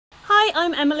Hi,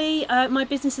 I'm Emily. My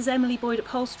business is Emily Boyd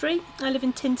Upholstery. I live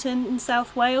in Tynton in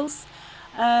South Wales.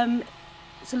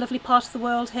 It's a lovely part of the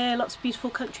world here, lots of beautiful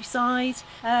countryside.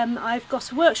 I've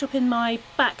got a workshop in my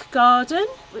back garden,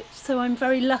 so I'm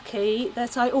very lucky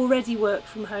that I already work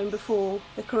from home before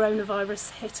the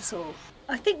coronavirus hit us all.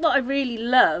 I think what I really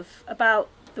love about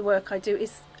the work I do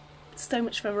is so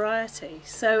much variety.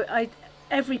 So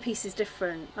every piece is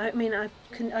different. I mean,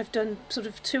 I've done sort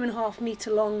of 2.5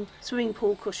 metre long swimming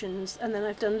pool cushions, and then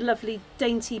I've done lovely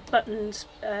dainty buttoned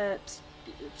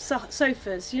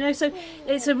sofas, you know, so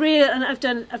it's a real, and I've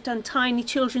done tiny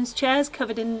children's chairs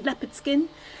covered in leopard skin,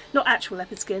 not actual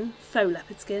leopard skin, faux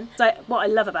leopard skin. So what I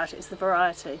love about it is the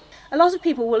variety. A lot of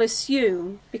people will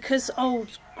assume because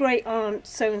old great aunt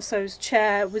so-and-so's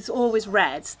chair was always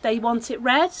red, they want it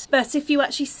red, but if you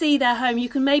actually see their home you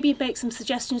can maybe make some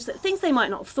suggestions, that things they might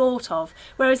not have thought of,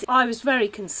 whereas I was very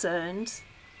concerned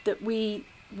that we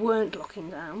weren't locking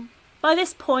down. By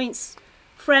this point,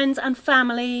 friends and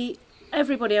family,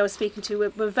 everybody I was speaking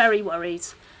to were very worried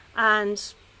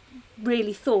and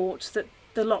really thought that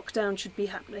the lockdown should be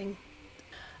happening.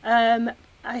 I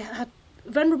had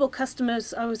vulnerable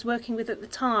customers I was working with at the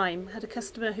time. I had a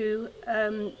customer who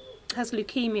has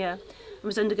leukemia and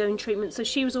was undergoing treatment, so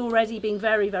she was already being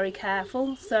very, very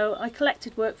careful. So I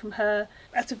collected work from her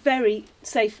at a very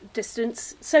safe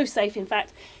distance, so safe in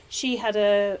fact, she had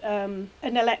an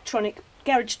electronic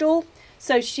garage door.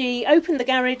 So she opened the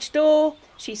garage door,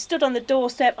 she stood on the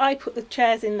doorstep, I put the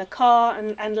chairs in the car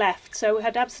and left. So we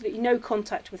had absolutely no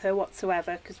contact with her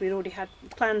whatsoever because we'd already had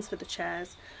plans for the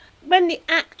chairs. When the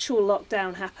actual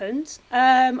lockdown happened,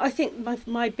 I think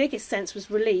my biggest sense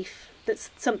was relief that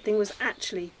something was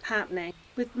actually happening.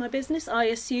 With my business, I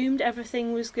assumed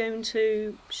everything was going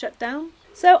to shut down.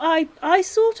 So I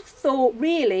sort of thought,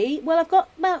 really, well, I've got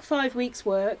about 5 weeks'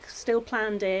 work still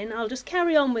planned in. I'll just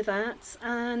carry on with that,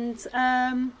 and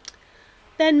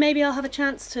then maybe I'll have a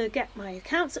chance to get my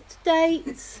accounts up to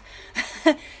date,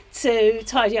 to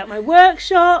tidy up my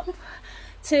workshop,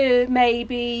 to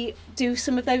maybe do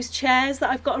some of those chairs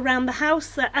that I've got around the house,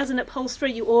 that as an upholsterer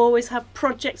you always have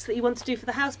projects that you want to do for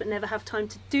the house but never have time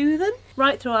to do them.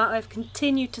 Right throughout I've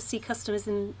continued to see customers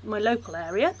in my local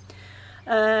area.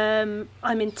 I'm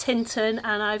in Tynton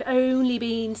and I've only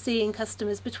been seeing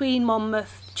customers between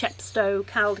Monmouth, Chepstow,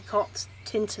 Caldecott,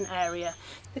 Tynton area.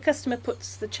 The customer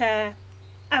puts the chair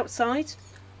outside,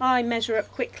 I measure up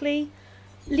quickly,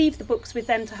 leave the books with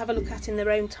them to have a look at in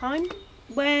their own time.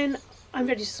 When I'm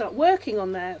ready to start working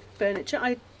on their furniture,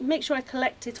 I make sure I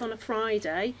collect it on a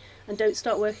Friday and don't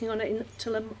start working on it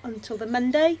until the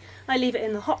Monday. I leave it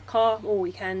in the hot car all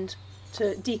weekend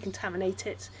to decontaminate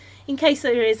it in case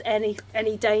there is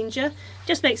any danger.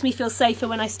 Just makes me feel safer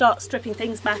when I start stripping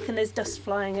things back and there's dust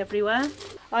flying everywhere.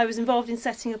 I was involved in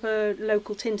setting up a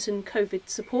local Tynton COVID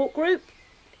support group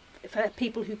for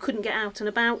people who couldn't get out and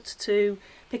about, to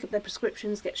pick up their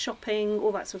prescriptions, get shopping,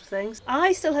 all that sort of things.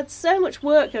 I still had so much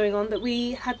work going on that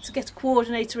we had to get a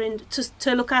coordinator in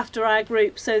to look after our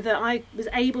group so that I was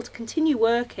able to continue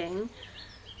working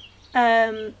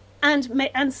and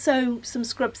sew some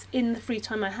scrubs in the free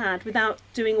time I had without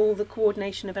doing all the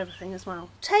coordination of everything as well.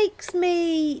 Takes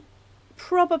me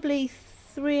probably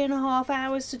 3.5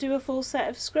 hours to do a full set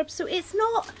of scrubs, so it's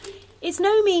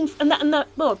no mean,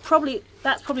 well,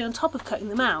 that's probably on top of cutting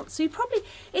them out. So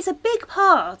it's a big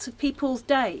part of people's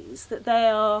days that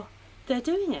they're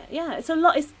doing it. Yeah, it's a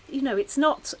lot. It's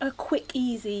not a quick,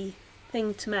 easy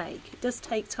thing to make. It does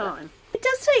take time. It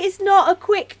does take. It's not a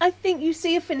quick. I think you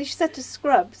see a finished set of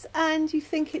scrubs and you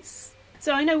think it's.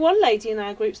 So I know one lady in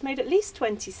our group's made at least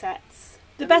 20 sets.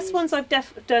 The best ones I've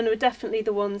done were definitely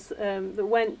the ones that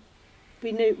went.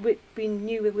 We knew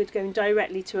we were going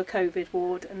directly to a COVID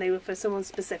ward, and they were for someone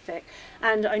specific.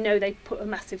 And I know they put a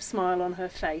massive smile on her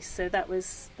face, so that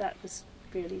was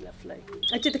really lovely.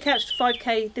 I did the couch to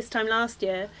 5k this time last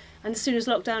year, and as soon as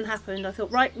lockdown happened, I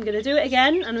thought, right, I'm going to do it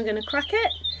again, and I'm going to crack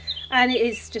it. And it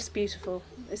is just beautiful.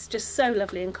 It's just so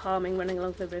lovely and calming running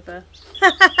along the river.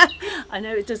 I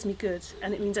know it does me good,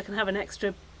 and it means I can have an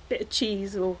extra bit of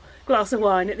cheese or glass of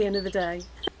wine at the end of the day.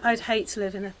 I'd hate to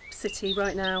live in a city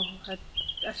right now.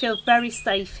 I feel very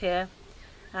safe here,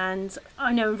 and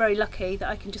I know I'm very lucky that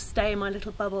I can just stay in my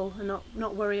little bubble and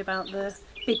not worry about the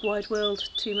big wide world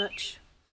too much.